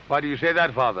Why do you say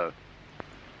that, Father?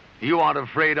 You aren't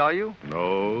afraid, are you?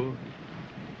 No,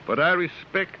 but I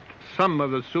respect some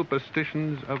of the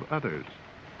superstitions of others.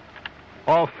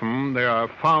 Often they are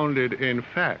founded in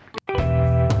fact.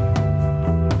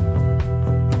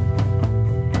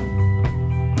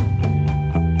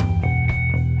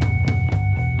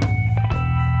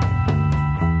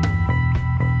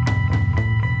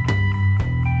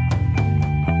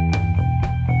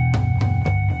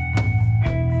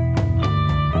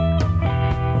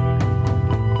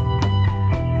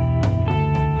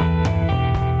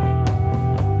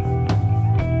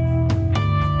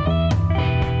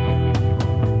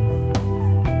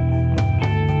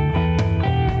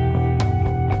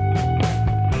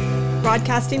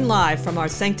 Broadcasting live from our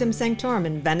Sanctum Sanctorum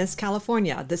in Venice,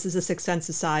 California. This is the Sixth Sense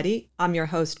Society. I'm your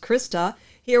host, Krista,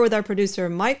 here with our producer,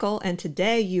 Michael, and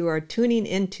today you are tuning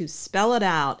in to Spell It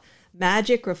Out,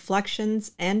 Magic,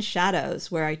 Reflections, and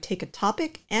Shadows, where I take a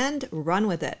topic and run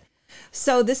with it.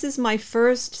 So this is my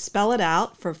first Spell It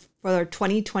Out for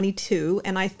 2022,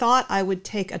 and I thought I would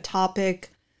take a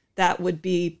topic that would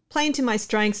be playing to my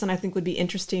strengths and I think would be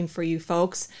interesting for you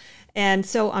folks. And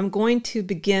so I'm going to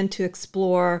begin to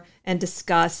explore and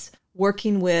discuss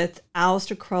working with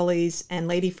Aleister Crowley's and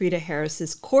Lady Freda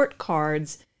Harris's court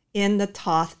cards in the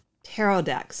Thoth Tarot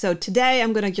deck. So today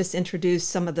I'm going to just introduce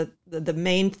some of the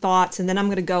main thoughts, and then I'm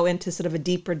going to go into sort of a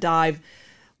deeper dive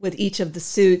with each of the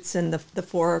suits and the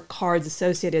four cards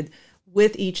associated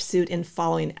with each suit in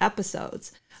following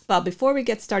episodes. But before we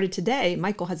get started today,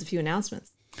 Michael has a few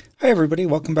announcements. Hi, everybody.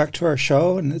 Welcome back to our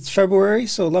show. And it's February,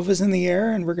 so love is in the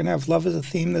air, and we're going to have love as a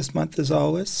theme this month as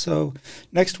always. So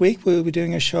next week, we'll be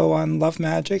doing a show on love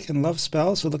magic and love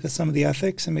spells. We'll look at some of the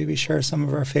ethics and maybe share some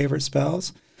of our favorite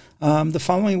spells. The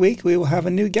following week, we will have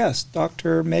a new guest,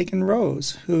 Dr. Megan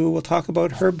Rose, who will talk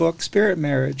about her book, Spirit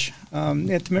Marriage,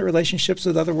 Intimate Relationships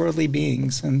with Otherworldly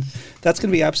Beings. And that's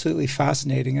going to be absolutely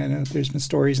fascinating. I know there's been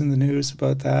stories in the news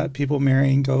about that, people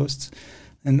marrying ghosts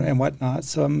and whatnot.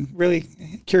 So I'm really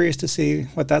curious to see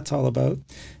what that's all about.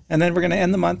 And then we're going to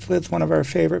end the month with one of our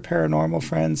favorite paranormal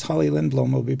friends, Holly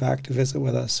Lindblom, will be back to visit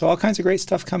with us. So all kinds of great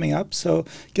stuff coming up. So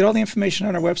get all the information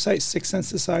on our website,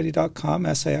 sixthsensesociety.com,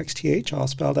 SIXTH, all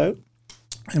spelled out.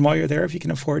 And while you're there, if you can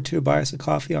afford to, buy us a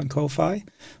coffee on Ko-Fi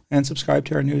and subscribe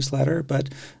to our newsletter. But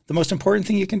the most important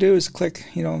thing you can do is click,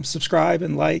 subscribe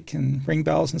and like and ring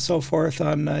bells and so forth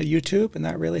on YouTube. And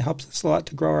that really helps us a lot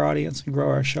to grow our audience and grow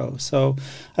our show. So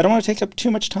I don't want to take up too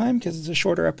much time because it's a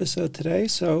shorter episode today.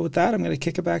 So with that, I'm going to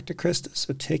kick it back to Krista.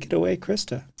 So take it away,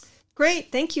 Krista.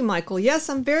 Great. Thank you, Michael. Yes,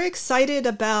 I'm very excited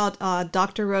about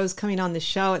Dr. Rose coming on the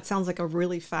show. It sounds like a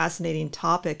really fascinating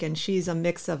topic, and she's a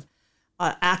mix of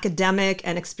academic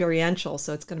and experiential,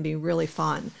 so it's going to be really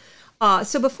fun.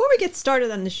 So before we get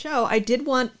started on the show, I did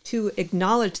want to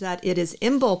acknowledge that it is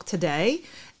Imbolc today,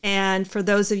 and for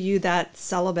those of you that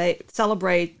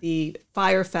celebrate the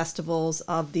fire festivals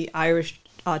of the Irish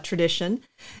tradition,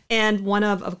 and one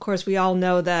of course, we all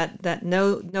know that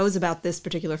knows about this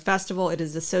particular festival. It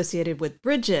is associated with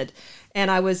Brigid,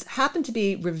 and I happened to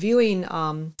be reviewing.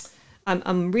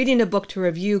 I'm reading a book to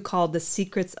review called The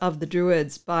Secrets of the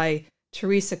Druids by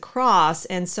Teresa Cross,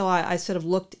 and so I sort of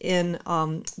looked in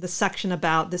the section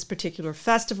about this particular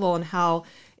festival and how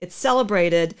it's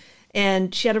celebrated,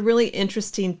 and she had a really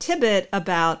interesting tidbit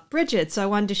about Brigid, so I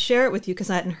wanted to share it with you because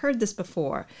I hadn't heard this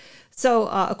before. So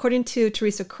according to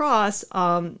Teresa Cross,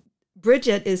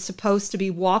 Brigid is supposed to be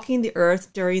walking the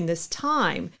earth during this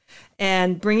time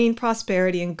and bringing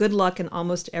prosperity and good luck in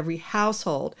almost every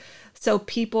household. So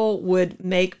people would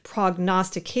make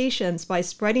prognostications by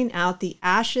spreading out the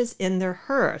ashes in their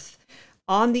hearth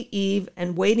on the eve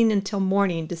and waiting until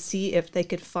morning to see if they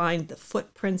could find the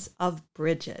footprints of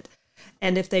Brigid.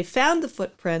 And if they found the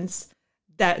footprints,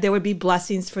 that there would be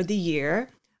blessings for the year.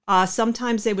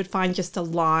 Sometimes they would find just a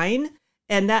line,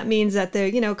 and that means that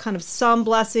there, kind of some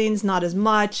blessings, not as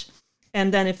much.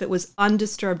 And then if it was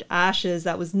undisturbed ashes,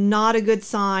 that was not a good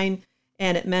sign.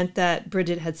 And it meant that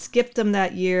Brigid had skipped them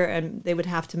that year, and they would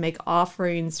have to make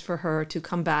offerings for her to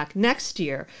come back next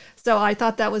year. So I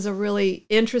thought that was a really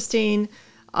interesting,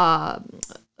 folklore.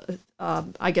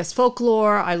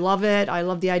 I love it. I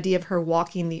love the idea of her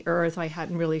walking the earth. I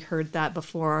hadn't really heard that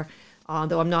before,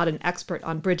 though I'm not an expert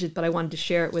on Brigid, but I wanted to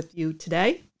share it with you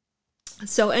today.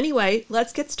 So anyway,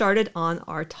 let's get started on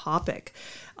our topic.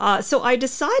 So I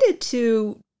decided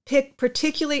to pick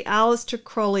particularly Aleister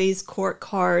Crowley's court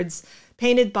cards,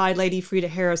 painted by Lady Freda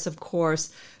Harris, of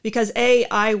course, because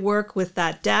I work with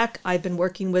that deck. I've been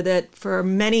working with it for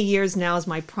many years now as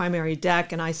my primary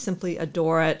deck, and I simply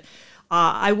adore it.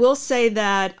 I will say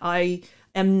that I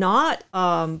am not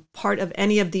part of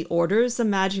any of the orders, the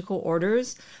magical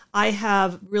orders. I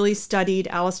have really studied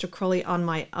Aleister Crowley on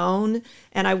my own,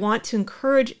 and I want to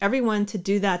encourage everyone to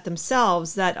do that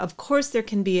themselves. That, of course, there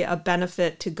can be a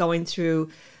benefit to going through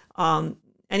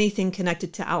anything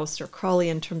connected to Aleister Crowley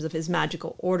in terms of his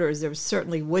magical orders. There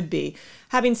certainly would be.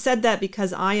 Having said that,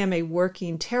 because I am a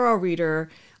working tarot reader,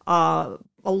 a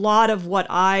lot of what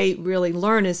I really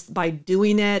learn is by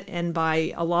doing it and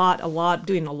by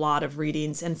doing a lot of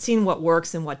readings and seeing what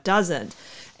works and what doesn't.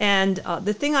 And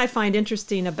the thing I find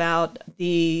interesting about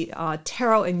the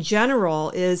tarot in general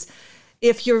is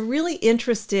if you're really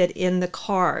interested in the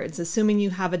cards, assuming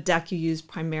you have a deck you use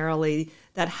primarily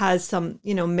that has some,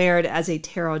 merit as a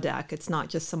tarot deck, it's not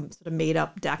just some sort of made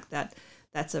up deck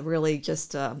that's a really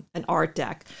just an art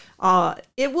deck.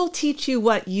 It will teach you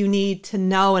what you need to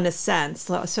know in a sense.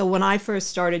 So when I first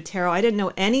started tarot, I didn't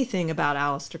know anything about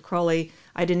Aleister Crowley.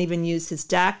 I didn't even use his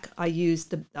deck. I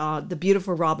used the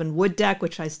beautiful Robin Wood deck,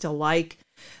 which I still like.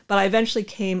 But I eventually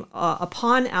came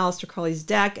upon Aleister Crowley's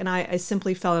deck, and I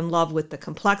simply fell in love with the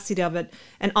complexity of it,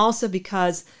 and also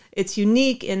because it's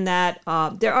unique in that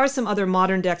there are some other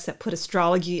modern decks that put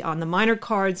astrology on the minor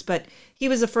cards, but he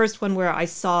was the first one where I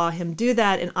saw him do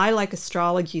that, and I like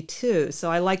astrology too, so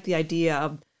I like the idea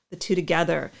of the two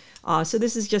together. So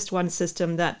this is just one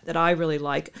system that I really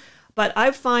like. But I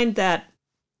find that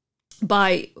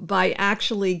by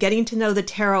actually getting to know the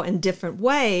tarot in different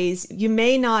ways, you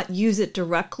may not use it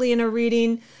directly in a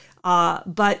reading,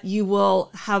 but you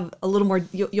will have a little more,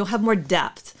 you'll have more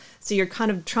depth. So you're kind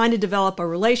of trying to develop a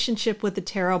relationship with the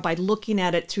tarot by looking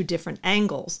at it through different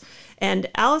angles. And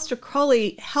Aleister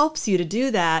Crowley helps you to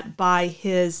do that by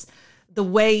the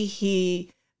way he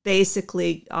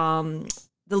basically, the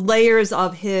layers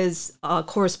of his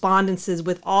correspondences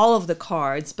with all of the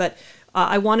cards. But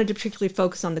I wanted to particularly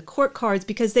focus on the court cards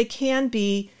because they can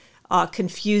be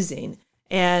confusing.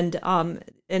 And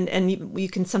you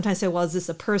can sometimes say, well, is this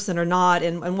a person or not?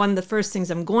 And one of the first things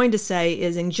I'm going to say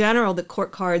is, in general, the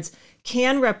court cards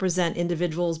can represent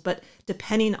individuals, but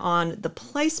depending on the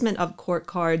placement of court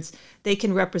cards, they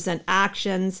can represent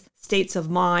actions, states of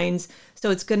minds.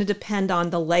 So it's going to depend on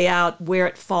the layout, where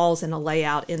it falls in a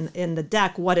layout in the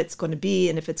deck, what it's going to be,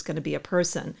 and if it's going to be a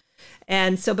person.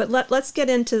 And so, but let's get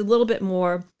into a little bit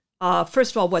more.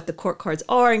 First of all, what the court cards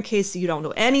are, in case you don't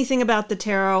know anything about the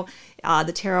tarot.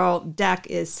 The tarot deck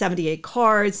is 78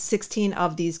 cards. 16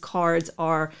 of these cards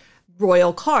are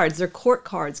royal cards. They're court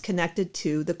cards connected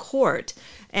to the court.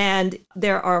 And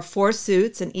there are 4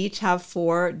 suits, and each have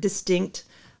 4 distinct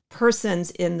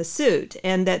persons in the suit.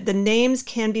 And that the names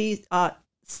can be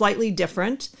slightly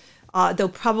different, though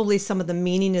probably some of the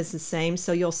meaning is the same.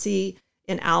 So you'll see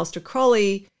in Aleister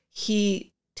Crowley,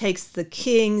 he takes the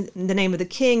king, the name of the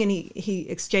king, and he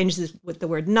exchanges it with the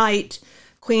word knight.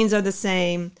 Queens are the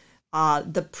same.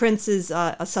 The prince is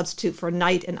a substitute for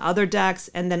knight in other decks.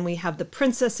 And then we have the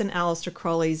princess in Aleister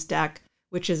Crowley's deck,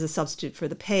 which is a substitute for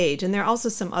the page. And there are also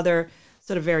some other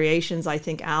sort of variations, I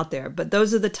think, out there. But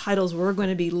those are the titles we're going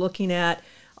to be looking at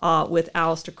with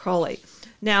Aleister Crowley.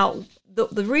 Now,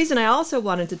 the reason I also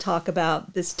wanted to talk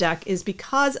about this deck is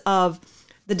because of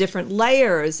the different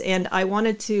layers, and I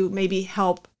wanted to maybe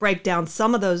help break down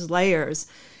some of those layers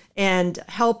and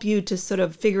help you to sort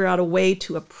of figure out a way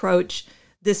to approach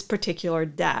this particular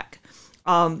deck.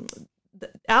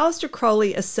 Aleister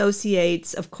Crowley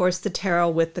associates, of course, the tarot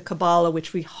with the Kabbalah,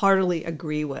 which we heartily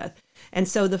agree with. And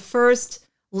so the first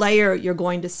layer you're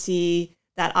going to see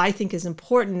that I think is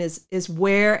important is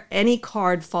where any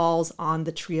card falls on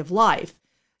the tree of life.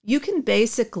 You can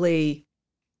basically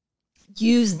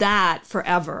use that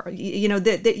forever.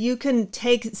 That you can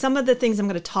take some of the things I'm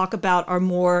going to talk about are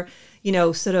more,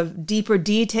 sort of deeper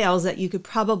details that you could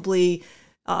probably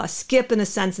skip in a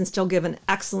sense and still give an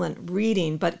excellent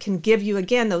reading, but can give you,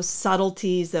 again, those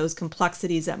subtleties, those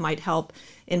complexities that might help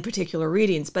in particular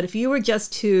readings. But if you were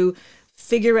just to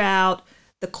figure out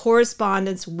the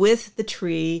correspondence with the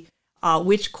tree,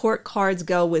 which court cards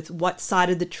go with what side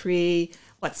of the tree,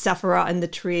 what sephira in the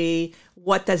tree,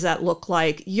 what does that look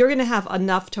like, you're going to have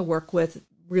enough to work with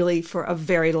really for a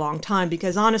very long time,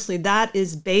 because honestly, that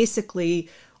is basically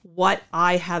what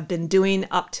I have been doing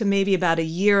up to maybe about a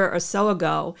year or so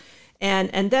ago.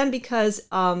 And then because,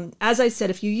 as I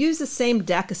said, if you use the same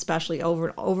deck, especially over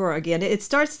and over again, it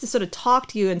starts to sort of talk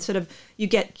to you and sort of you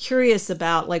get curious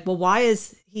about like, well, why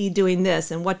is he doing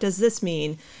this? And what does this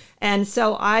mean? And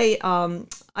so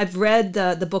I've read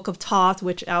the Book of Thoth,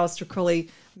 which Aleister Crowley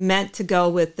meant to go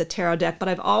with the tarot deck, but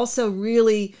I've also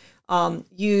really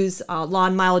use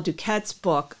Lon Milo Duquette's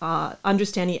book,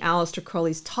 Understanding Aleister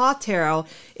Crowley's Taw Tarot,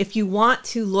 if you want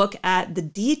to look at the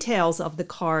details of the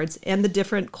cards and the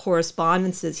different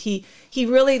correspondences. He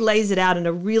really lays it out in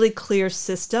a really clear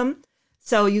system,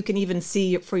 so you can even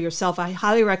see it for yourself. I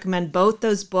highly recommend both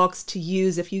those books to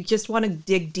use if you just want to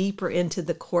dig deeper into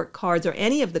the court cards, or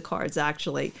any of the cards,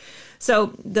 actually.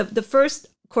 So the first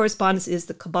correspondence is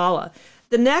the Kabbalah.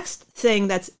 The next thing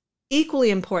that's equally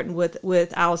important with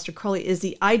Aleister Crowley is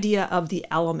the idea of the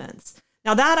elements.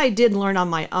 Now, that I did learn on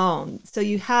my own. So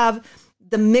you have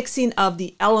the mixing of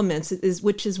the elements,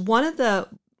 which is one of the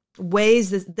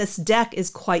ways that this deck is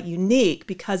quite unique,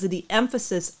 because of the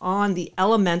emphasis on the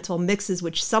elemental mixes,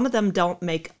 which some of them don't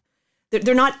make,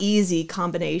 they're not easy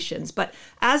combinations. But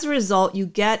as a result, you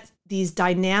get these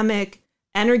dynamic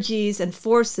energies and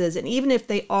forces, and even if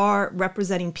they are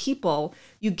representing people,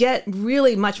 you get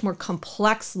really much more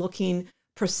complex looking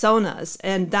personas,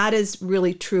 and that is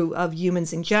really true of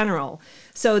humans in general.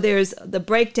 So there's the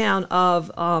breakdown of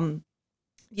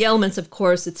the elements. Of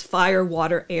course, it's fire,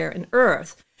 water, air, and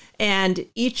earth, and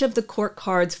each of the court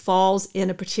cards falls in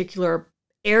a particular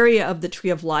area of the Tree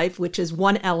of Life, which is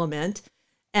one element.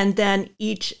 And then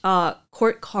each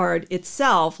court card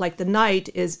itself, like the Knight,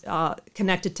 is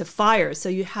connected to fire. So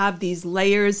you have these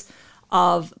layers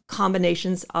of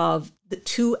combinations of the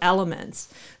two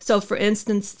elements. So for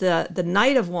instance, the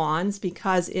Knight of Wands,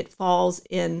 because it falls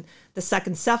in the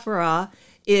second Sephirah,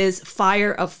 is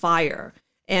fire of fire.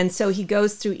 And so he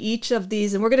goes through each of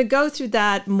these, and we're going to go through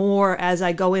that more as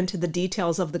I go into the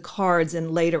details of the cards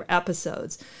in later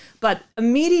episodes. But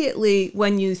immediately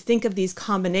when you think of these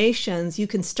combinations, you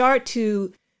can start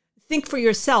to think for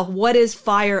yourself, what is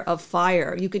fire of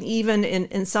fire? You can even,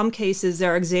 in some cases,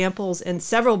 there are examples in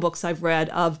several books I've read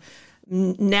of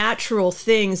natural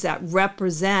things that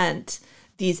represent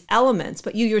these elements.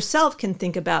 But you yourself can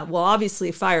think about, well,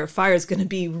 obviously fire is going to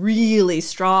be really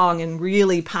strong and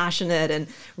really passionate and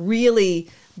really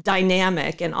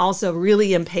dynamic and also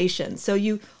really impatient. So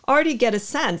you already get a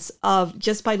sense of,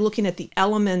 just by looking at the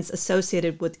elements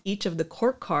associated with each of the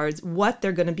court cards, what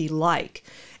they're going to be like.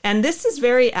 And this is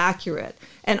very accurate.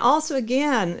 And also,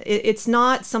 again, it's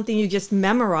not something you just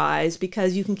memorize,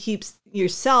 because you can keep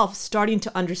yourself starting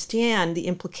to understand the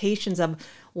implications of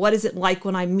what is it like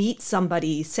when I meet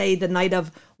somebody. Say the Knight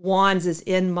of Wands is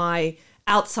in my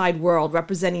outside world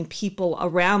representing people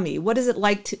around me. What is it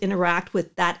like to interact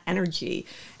with that energy?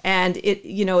 And it,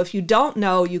 if you don't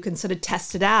know, you can sort of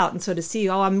test it out and sort of see,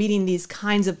 I'm meeting these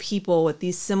kinds of people with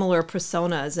these similar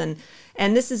personas.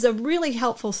 And this is a really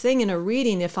helpful thing in a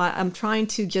reading if I'm trying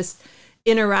to just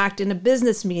interact in a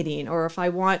business meeting, or if I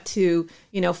want to,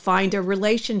 find a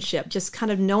relationship, just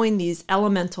kind of knowing these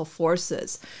elemental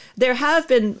forces. There have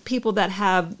been people that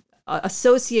have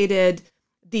associated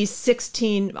these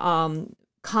 16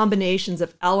 combinations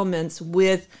of elements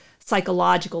with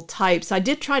psychological types. I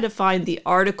did try to find the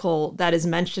article that is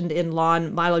mentioned in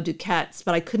Lon Milo Duquette's,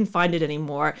 but I couldn't find it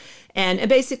anymore. And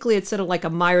basically, it's sort of like a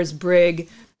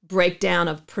Myers-Briggs breakdown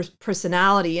of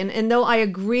personality. And though I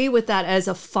agree with that as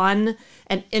a fun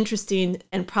and interesting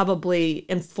and probably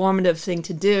informative thing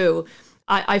to do,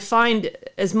 I find,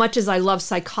 as much as I love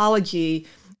psychology,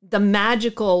 the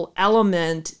magical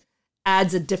element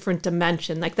adds a different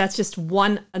dimension. Like, that's just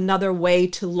another way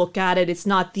to look at it. It's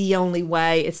not the only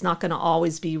way. It's not going to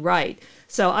always be right.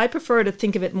 So I prefer to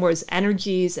think of it more as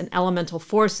energies and elemental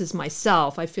forces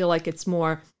myself. I feel like it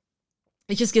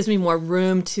just gives me more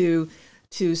room to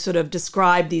sort of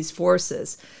describe these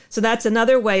forces. So that's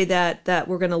another way that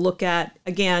we're going to look at,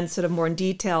 again, sort of more in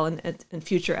detail in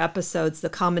future episodes, the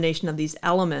combination of these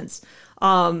elements.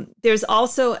 There's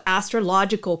also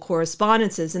astrological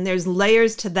correspondences, and there's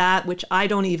layers to that, which I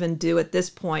don't even do at this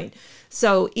point.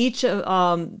 So each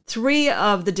of 3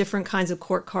 of the different kinds of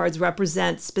court cards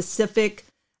represent specific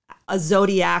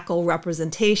zodiacal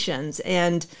representations,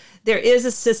 and there is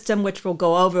a system which we'll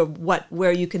go over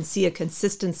where you can see a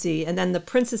consistency. And then the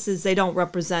princesses, they don't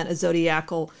represent a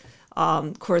zodiacal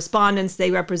correspondence. They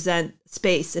represent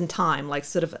space and time, like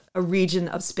sort of a region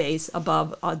of space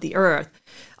above the earth.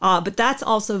 But that's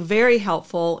also very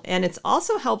helpful. And it's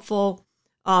also helpful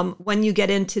when you get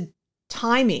into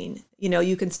timing.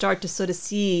 You can start to sort of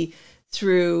see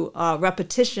through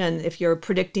repetition. If you're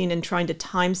predicting and trying to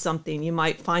time something, you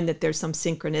might find that there's some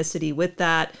synchronicity with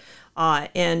that.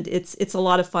 And it's a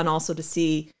lot of fun also to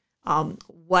see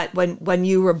when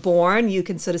you were born, you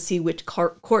can sort of see which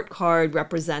court card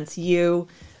represents you.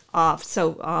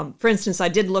 So for instance, I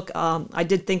did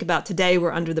think about today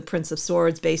we're under the Prince of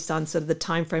Swords based on sort of the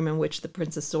time frame in which the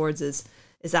Prince of Swords is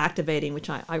activating, which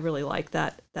I really like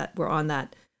that we're on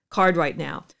that card right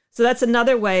now. So that's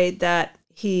another way that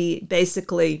he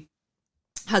basically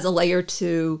has a layer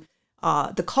to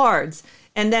the cards.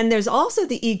 And then there's also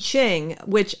the I Ching,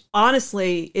 which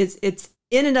honestly it's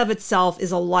in and of itself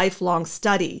is a lifelong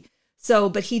study. So,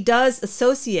 but he does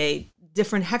associate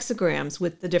different hexagrams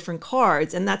with the different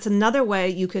cards. And that's another way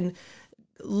you can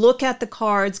look at the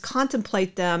cards,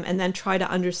 contemplate them, and then try to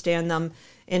understand them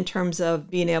in terms of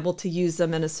being able to use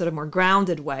them in a sort of more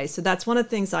grounded way. So that's one of the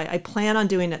things I plan on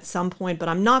doing at some point, but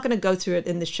I'm not going to go through it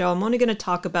in the show. I'm only going to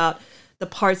talk about the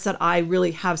parts that I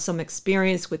really have some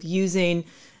experience with using.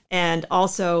 And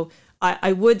also,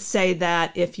 I would say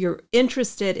that if you're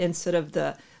interested in sort of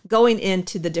the going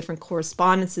into the different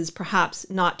correspondences, perhaps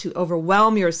not to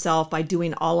overwhelm yourself by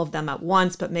doing all of them at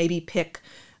once, but maybe pick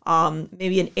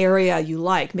maybe an area you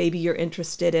like. Maybe you're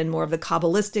interested in more of the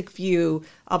Kabbalistic view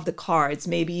of the cards.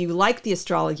 Maybe you like the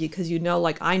astrology because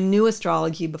like I knew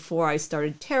astrology before I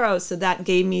started tarot, so that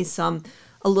gave me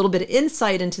a little bit of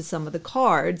insight into some of the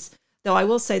cards. Though I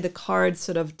will say the cards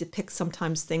sort of depict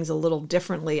sometimes things a little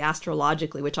differently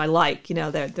astrologically, which I like.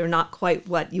 They're not quite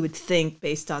what you would think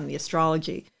based on the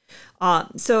astrology.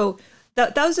 So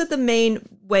those are the main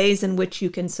ways in which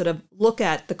you can sort of look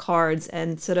at the cards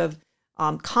and sort of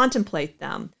contemplate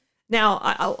them. Now,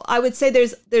 I would say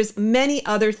there's many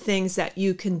other things that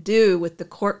you can do with the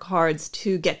court cards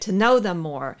to get to know them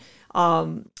more.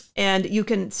 And you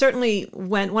can certainly,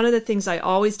 one of the things I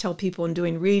always tell people in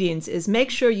doing readings is make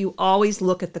sure you always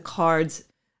look at the cards,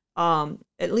 at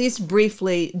least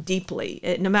briefly,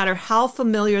 deeply. No matter how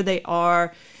familiar they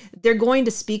are, they're going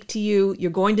to speak to you.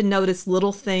 You're going to notice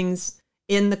little things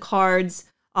in the cards.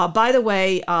 By the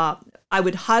way, I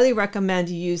would highly recommend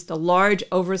you use the large,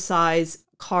 oversized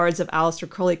cards of Aleister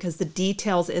Crowley because the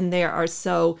details in there are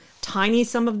so tiny,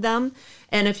 some of them.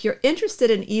 And if you're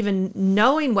interested in even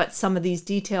knowing what some of these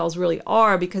details really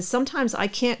are, because sometimes I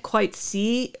can't quite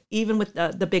see, even with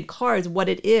the big cards, what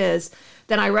it is,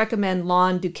 then I recommend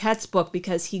Lon Duquette's book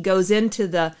because he goes into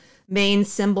the main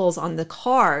symbols on the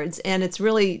cards. And it's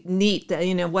really neat that,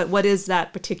 what is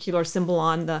that particular symbol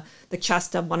on the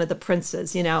chest of one of the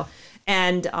princes,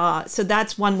 And so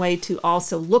that's one way to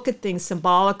also look at things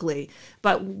symbolically.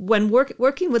 But when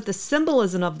working with the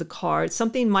symbolism of the cards,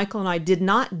 something Michael and I did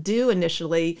not do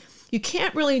initially, you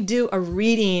can't really do a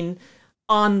reading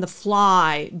on the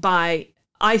fly by,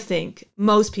 I think,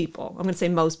 most people, I'm going to say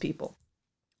most people,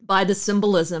 by the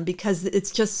symbolism because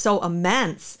it's just so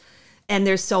immense and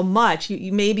there's so much.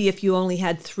 You maybe if you only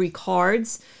had 3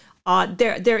 cards,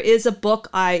 there is a book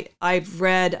I've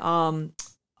read,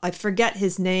 I forget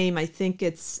his name. I think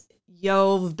it's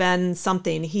Yov Ben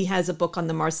something. He has a book on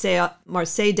the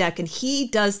Marseille deck, and he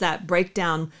does that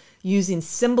breakdown using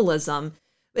symbolism.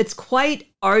 It's quite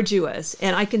arduous,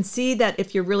 and I can see that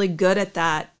if you're really good at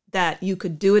that you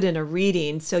could do it in a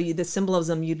reading. So the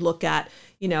symbolism, you'd look at,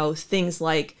 things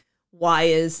like why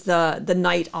is the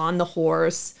knight on the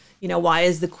horse? Why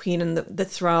is the queen on the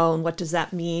throne? What does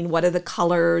that mean? What are the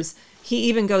colors? He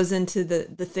even goes into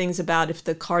the things about if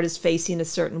the card is facing a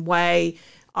certain way.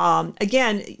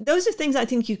 Again, those are things I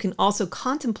think you can also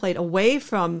contemplate away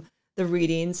from the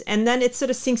readings, and then it sort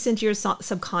of sinks into your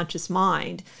subconscious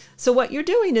mind. So what you're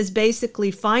doing is basically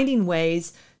finding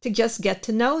ways to just get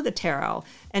to know the tarot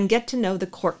and get to know the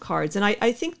court cards. And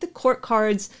I think the court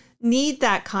cards need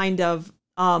that kind of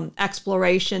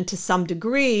exploration to some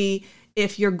degree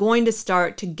if you're going to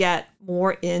start to get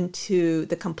more into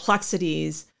the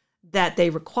complexities that they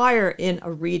require in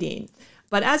a reading.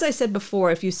 But as I said before,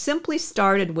 if you simply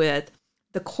started with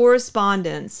the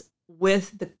correspondence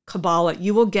with the Kabbalah,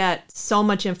 you will get so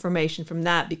much information from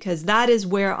that because that is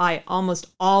where I almost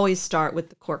always start with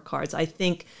the court cards. I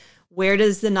think, where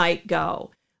does the knight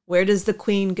go? Where does the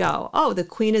queen go? Oh, the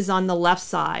queen is on the left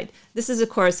side. This is, of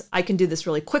course, I can do this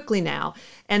really quickly now.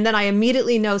 And then I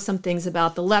immediately know some things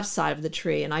about the left side of the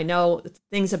tree, and I know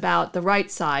things about the right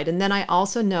side. And then I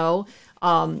also know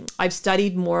I've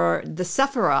studied more the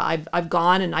Sephirah. I've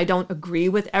gone and I don't agree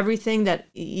with everything that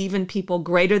even people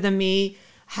greater than me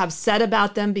have said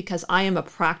about them because I am a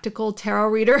practical tarot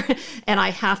reader and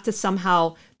I have to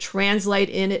somehow translate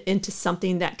it into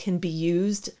something that can be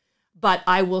used. But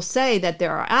I will say that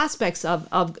there are aspects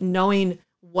of knowing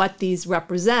what these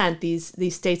represent,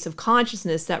 these states of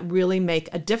consciousness that really make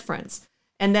a difference.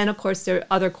 And then, of course, there are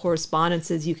other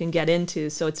correspondences you can get into.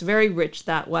 So it's very rich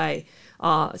that way.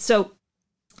 So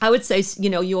I would say,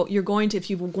 you're going to,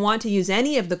 if you want to use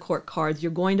any of the court cards,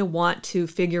 you're going to want to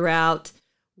figure out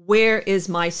where is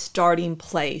my starting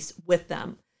place with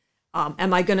them.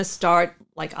 Am I going to start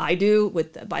like I do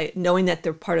by knowing that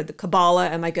they're part of the Kabbalah?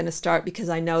 Am I going to start because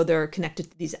I know they're connected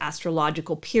to these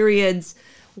astrological periods?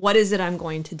 What is it I'm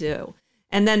going to do?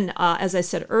 And then, as I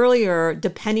said earlier,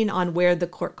 depending on where the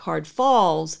court card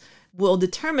falls, will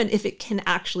determine if it can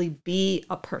actually be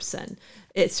a person.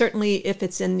 It certainly, if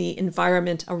it's in the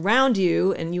environment around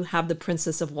you and you have the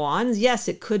Princess of Wands, yes,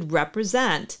 it could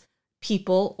represent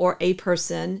people or a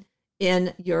person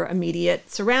in your immediate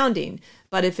surrounding.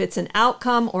 But if it's an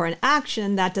outcome or an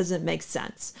action, that doesn't make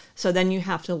sense. So then you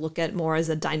have to look at more as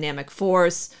a dynamic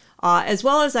force, as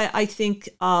well as I think,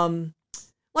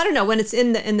 I don't know, when it's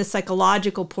in the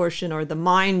psychological portion or the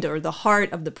mind or the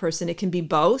heart of the person, it can be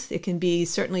both. It can be,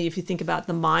 certainly if you think about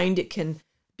the mind, it can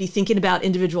be thinking about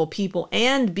individual people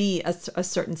and be a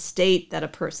certain state that a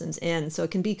person's in. So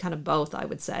it can be kind of both, I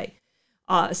would say.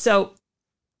 So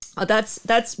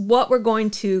that's what we're going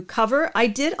to cover. I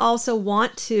did also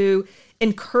want to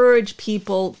encourage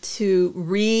people to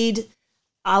read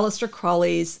Aleister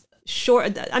Crowley's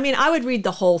short, I would read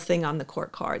the whole thing on the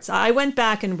court cards. I went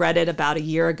back and read it about a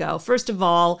year ago. First of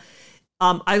all,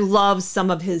 I love some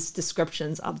of his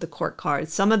descriptions of the court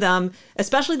cards. Some of them,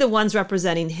 especially the ones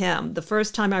representing him. The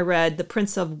first time I read the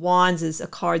Prince of Wands is a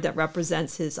card that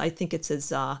represents his, I think it's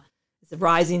his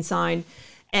rising sign.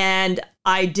 And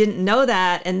I didn't know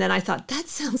that. And then I thought, that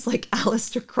sounds like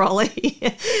Aleister Crowley.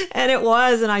 And it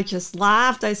was. And I just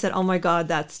laughed. I said, oh my God,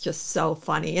 that's just so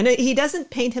funny. And he doesn't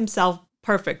paint himself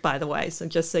perfect, by the way, so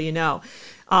just so you know.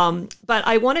 But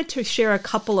I wanted to share a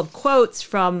couple of quotes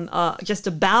from just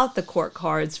about the court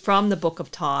cards from the Book of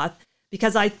Thoth,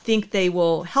 because I think they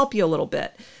will help you a little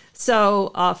bit.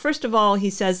 So first of all,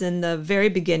 he says in the very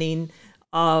beginning,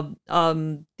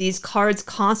 these cards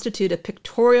constitute a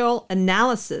pictorial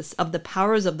analysis of the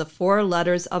powers of the 4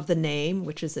 letters of the name,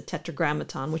 which is a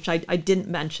tetragrammaton, which I didn't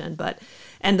mention,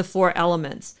 and the 4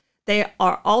 elements. They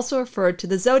are also referred to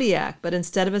the zodiac, but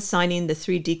instead of assigning the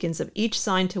 3 decans of each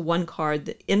sign to one card,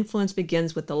 the influence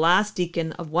begins with the last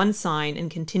decan of one sign and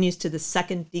continues to the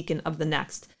second decan of the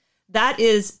next. That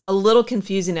is a little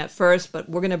confusing at first, but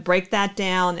we're going to break that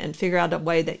down and figure out a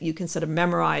way that you can sort of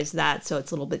memorize that so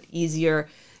it's a little bit easier.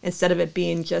 Instead of it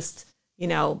being just,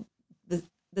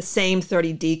 the same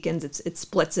 30 decans, it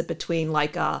splits it between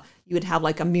you would have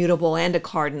like a mutable and a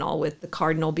cardinal, with the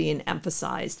cardinal being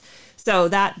emphasized. So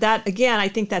that again, I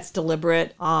think that's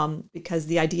deliberate, because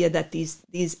the idea that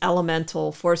these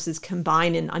elemental forces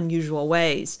combine in unusual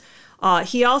ways.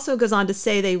 He also goes on to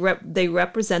say they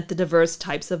represent the diverse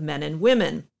types of men and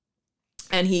women.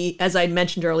 And he, as I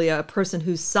mentioned earlier, a person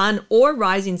whose sun or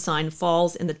rising sign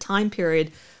falls in the time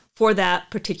period for that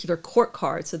particular court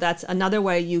card. So that's another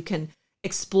way you can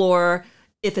explore.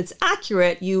 If it's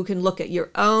accurate, you can look at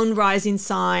your own rising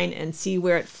sign and see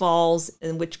where it falls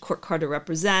and which court card it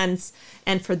represents.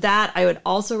 And for that, I would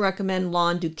also recommend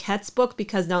Lon Duquette's book,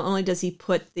 because not only does he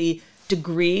put the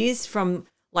degrees from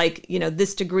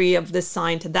this degree of this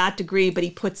sign to that degree, but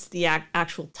he puts the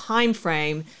actual time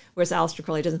frame, whereas Aleister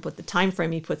Crowley doesn't put the time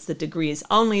frame, he puts the degrees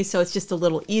only. So it's just a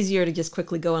little easier to just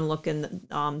quickly go and look in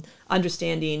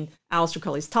understanding Aleister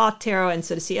Crowley's Thoth Tarot and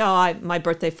sort of see, my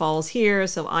birthday falls here,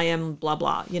 so I am blah,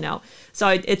 blah, So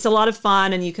it's a lot of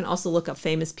fun, and you can also look up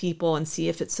famous people and see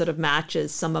if it sort of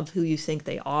matches some of who you think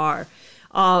they are.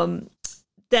 Then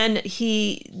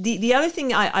the other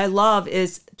thing I love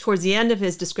is towards the end of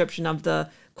his description of the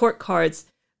court cards,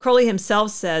 Crowley himself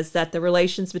says that the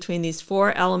relations between these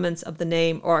 4 elements of the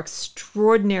name are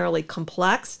extraordinarily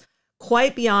complex,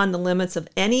 quite beyond the limits of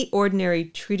any ordinary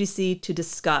treatise to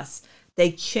discuss.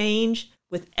 They change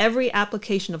with every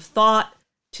application of thought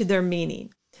to their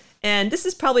meaning. And this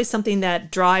is probably something that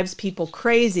drives people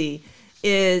crazy,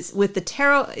 is with the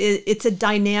tarot, it's a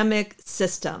dynamic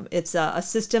system. It's a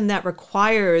system that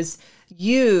requires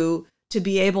you to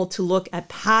be able to look at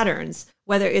patterns,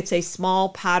 whether it's a small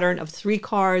pattern of 3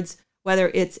 cards,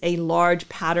 whether it's a large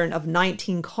pattern of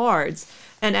 19 cards.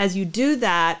 And as you do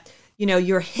that,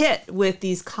 you're hit with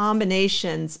these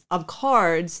combinations of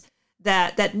cards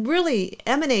that really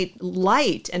emanate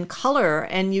light and color,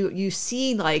 and you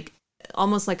see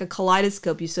almost like a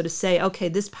kaleidoscope. You sort of say, okay,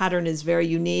 this pattern is very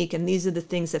unique, and these are the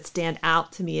things that stand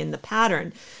out to me in the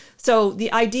pattern. So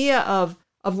the idea of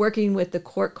working with the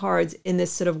court cards in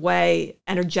this sort of way,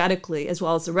 energetically, as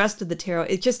well as the rest of the tarot,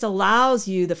 it just allows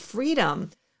you the freedom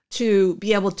to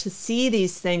be able to see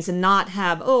these things and not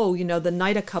have, the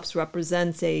Knight of Cups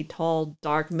represents a tall,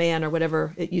 dark man, or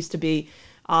whatever it used to be.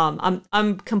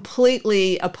 I'm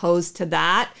completely opposed to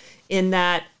that, in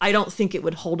that I don't think it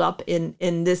would hold up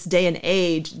in this day and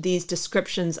age, these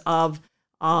descriptions of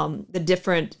the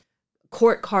different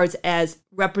court cards as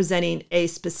representing a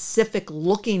specific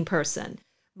looking person.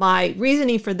 My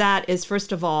reasoning for that is,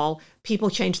 first of all, people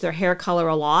change their hair color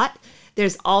a lot.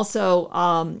 There's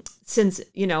also, since,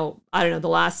 the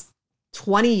last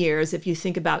 20 years, if you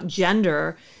think about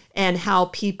gender and how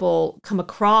people come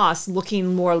across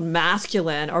looking more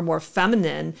masculine or more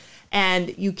feminine,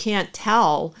 and you can't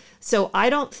tell. So I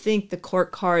don't think the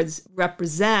court cards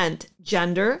represent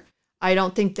gender. I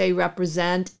don't think they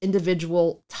represent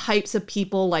individual types of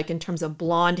people, like in terms of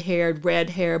blonde-haired,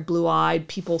 red-haired, blue-eyed.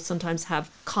 People sometimes have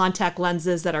contact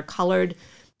lenses that are colored.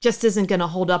 Just isn't going to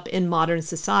hold up in modern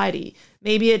society.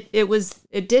 Maybe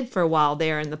it did for a while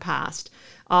there in the past.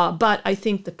 But I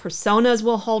think the personas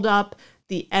will hold up.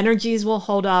 The energies will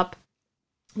hold up.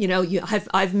 You know,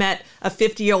 I've met a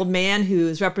 50-year-old man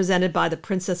who's represented by the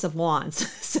Princess of Wands.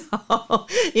 So,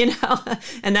 you know,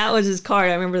 and that was his card.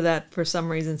 I remember that for some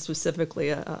reason, specifically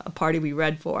a party we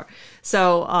read for.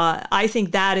 So I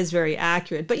think that is very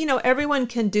accurate. But, you know, everyone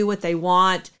can do what they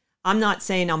want. I'm not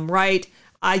saying I'm right.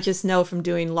 I just know from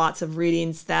doing lots of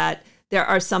readings that there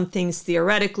are some things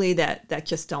theoretically that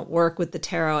just don't work with the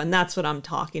tarot. And that's what I'm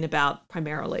talking about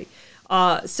primarily.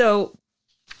 So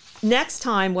next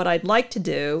time, what I'd like to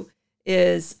do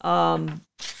is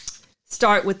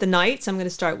start with the Knights. I'm going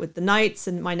to start with the Knights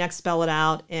and my next spell it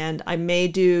out. And I may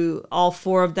do all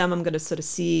 4 of them. I'm going to sort of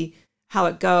see how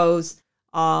it goes.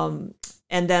 And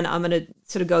then I'm going to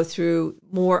sort of go through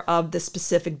more of the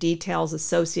specific details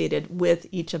associated with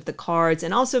each of the cards,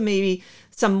 and also maybe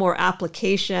some more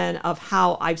application of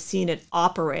how I've seen it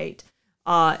operate.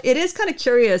 It is kind of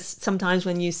curious sometimes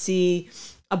when you see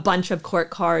a bunch of court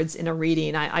cards in a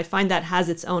reading. I find that has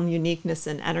its own uniqueness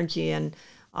and energy. And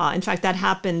in fact, that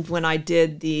happened when I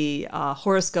did the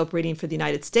horoscope reading for the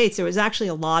United States. There was actually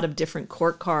a lot of different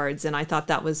court cards, and I thought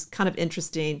that was kind of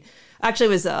interesting. Actually, it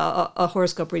was a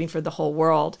horoscope reading for the whole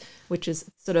world, which is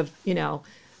sort of, you know,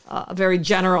 a very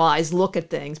generalized look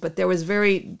at things. But there was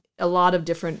a lot of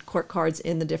different court cards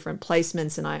in the different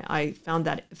placements, and I found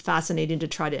that fascinating to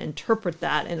try to interpret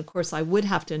that. And of course, I would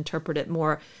have to interpret it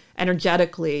more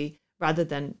energetically rather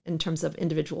than in terms of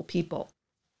individual people.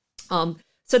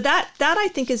 So that I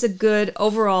think is a good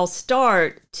overall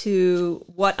start to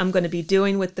what I'm going to be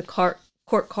doing with the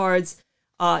court cards.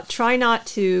 Try not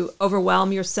to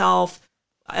overwhelm yourself,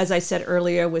 as I said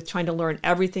earlier, with trying to learn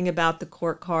everything about the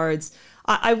court cards.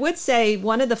 I would say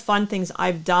one of the fun things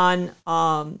I've done,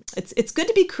 it's good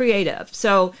to be creative.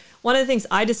 So one of the things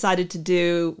I decided to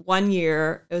do one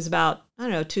year, it was about,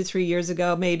 2-3 years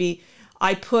ago maybe,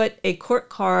 I put a court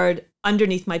card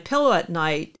underneath my pillow at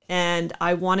night, and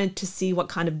I wanted to see what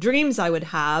kind of dreams I would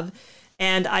have.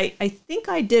 And I think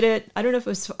I did it, I don't know if it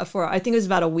was I think it was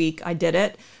about a week I did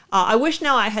it. I wish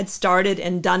now I had started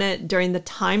and done it during the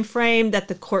time frame that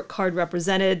the court card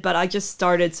represented, but I just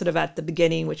started sort of at the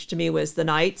beginning, which to me was the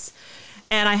Knights.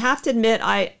 And I have to admit,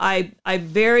 I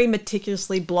very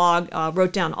meticulously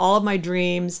wrote down all of my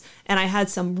dreams, and I had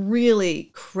some really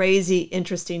crazy,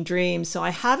 interesting dreams. So I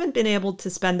haven't been able to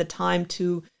spend the time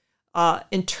to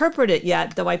interpret it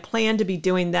yet, though I plan to be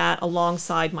doing that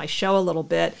alongside my show a little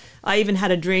bit. I even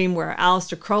had a dream where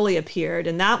Aleister Crowley appeared,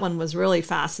 and that one was really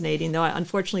fascinating, though I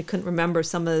unfortunately couldn't remember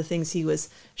some of the things he was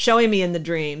showing me in the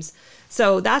dreams.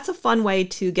 So that's a fun way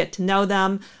to get to know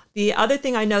them. The other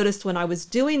thing I noticed when I was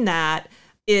doing that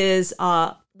is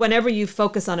whenever you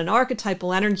focus on an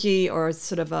archetypal energy or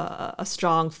sort of a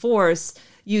strong force,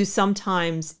 you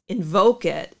sometimes invoke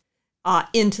it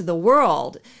into the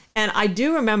world. And I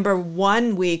do remember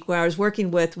one week where I was working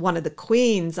with one of the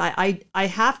queens. I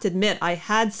have to admit, I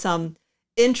had some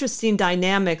interesting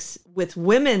dynamics with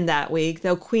women that week,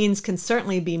 though queens can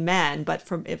certainly be men. But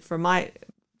for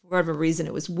whatever reason,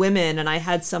 it was women. And I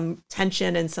had some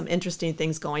tension and some interesting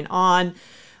things going on.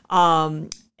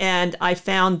 And I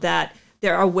found that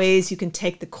there are ways you can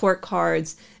take the court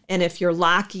cards, and if you're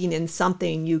lacking in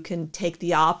something, you can take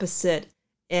the opposite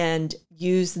and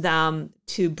use them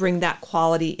to bring that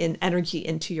quality and energy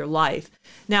into your life.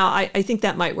 Now, I think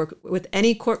that might work with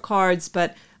any court cards,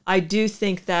 but I do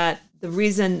think that the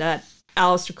reason that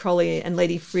Aleister Crowley and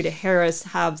Lady Frida Harris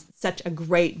have such a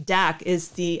great deck is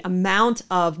the amount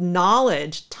of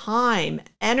knowledge, time,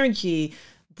 energy,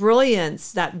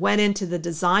 brilliance that went into the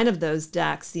design of those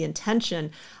decks, the intention.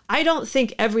 I don't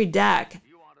think every deck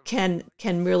can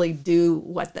really do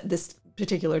what this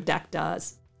particular deck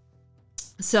does.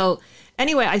 So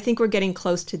anyway, I think we're getting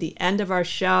close to the end of our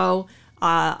show.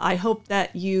 I hope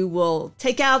that you will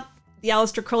take out the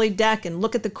Aleister Crowley deck and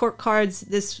look at the court cards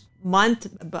this month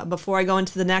before I go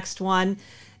into the next one.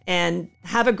 And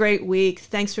have a great week.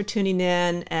 Thanks for tuning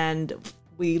in. And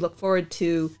we look forward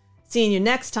to seeing you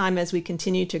next time as we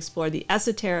continue to explore the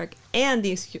esoteric and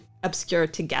the obscure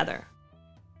together.